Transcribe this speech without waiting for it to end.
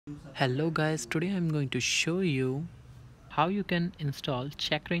Hello guys, today I'm going to show you how you can install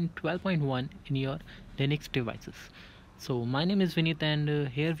Checkra1n 12.1 in your Linux devices. So my name is Vinit and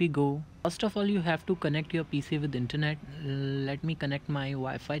here we go. First of all, you have to connect your PC with internet. Let me connect my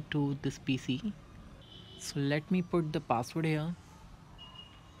Wi-Fi to this PC. So let me put the password here.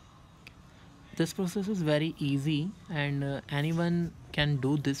 This process is very easy and anyone can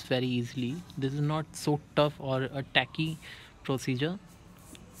do this very easily. This is not so tough or a tacky procedure.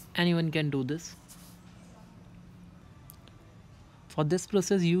 Anyone can do this. For this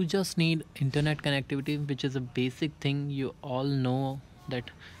process you just need internet connectivity, which is a basic thing. You all know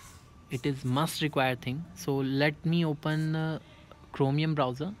that it is must required thing. So let me open Chromium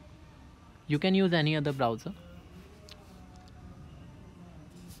browser. You can use any other browser.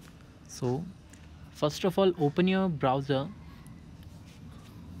 So first of all, open your browser.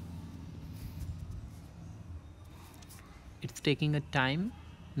 It's taking a time.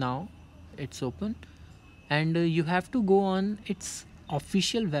 Now it's open and you have to go on its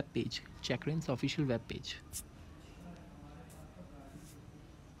official web page, Checkra1n's official web page.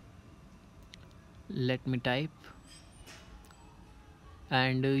 Let me type.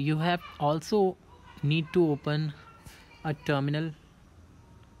 And you have also need to open a terminal,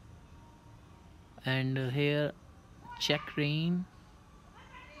 and here Checkra1n.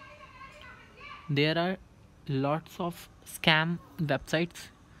 There are lots of scam websites,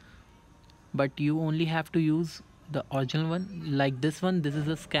 but you only have to use the original one. Like this one, this is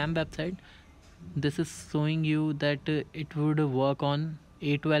a scam website. This is showing you that it would work on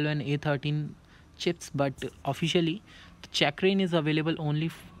A12 and A13 chips, but officially the Checkra1n is available only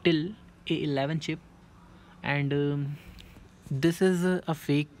till A11 chip. And this is a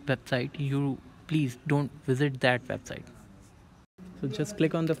fake website. You please don't visit that website. So just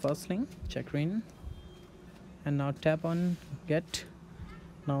click on the first link, Checkra1n, and now tap on get.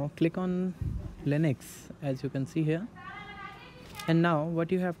 Now click on Linux, as you can see here. And now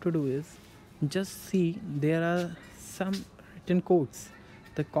what you have to do is just see there are some written codes.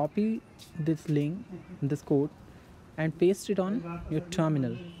 The copy this link, this code, and paste it on your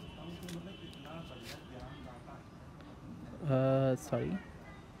terminal. Sorry,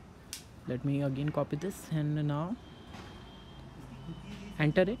 let me again copy this, and now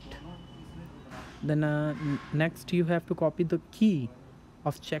enter it. Then next you have to copy the key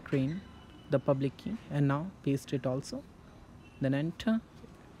of Checkra1n, the public key, and now paste it also. Then enter,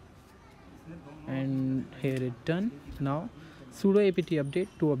 and here it done. Now sudo apt update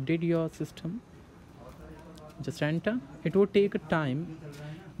to update your system. Just enter. It will take a time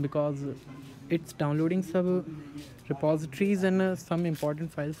because it's downloading some repositories and some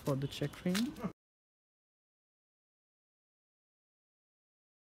important files for the Checkra1n.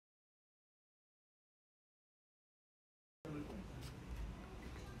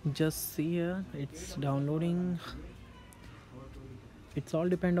 Just see here, it's downloading. It's all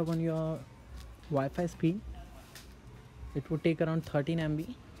depend upon your Wi-Fi speed. It would take around 13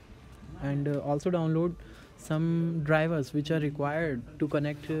 MB, and also download some drivers which are required to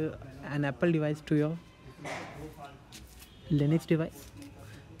connect an Apple device to your Linux device.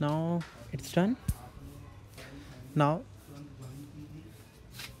 Now it's done. Now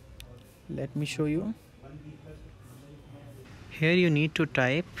let me show you. Here you need to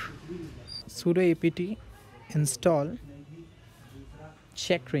type sudo apt install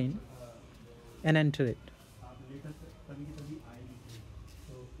Checkra1n and enter it.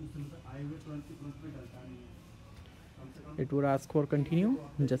 It would ask for continue.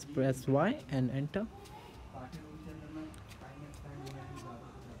 Just press Y and enter.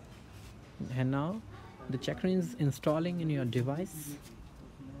 And now the Checkra1n is installing in your device.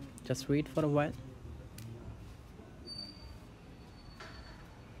 Just wait for a while.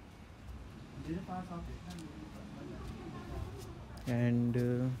 And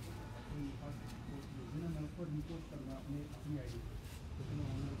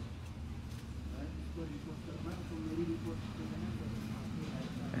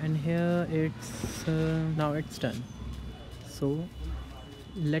here it's now it's done. So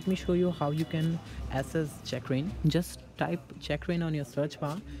let me show you how you can access Checkra1n. Just type Checkra1n on your search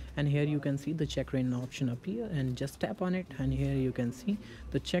bar, and here you can see the Checkra1n option appear, and just tap on it, and here you can see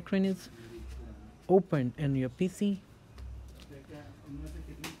the Checkra1n is opened in your PC.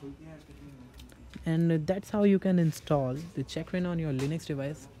 And that's how you can install the Checkra1n on your Linux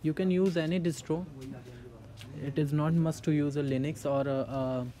device. You can use any distro. It is not must to use a Linux or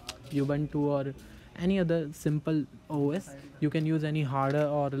a Ubuntu or any other simple OS. You can use any hardware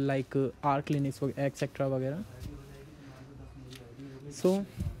or like Arch Linux, etc. So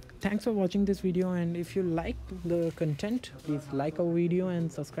thanks for watching this video, and if you like the content, please like our video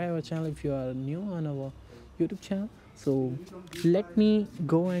and subscribe our channel if you are new on our YouTube channel. So let me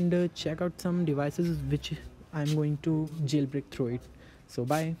go and check out some devices which I'm going to jailbreak through it. So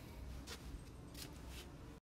bye.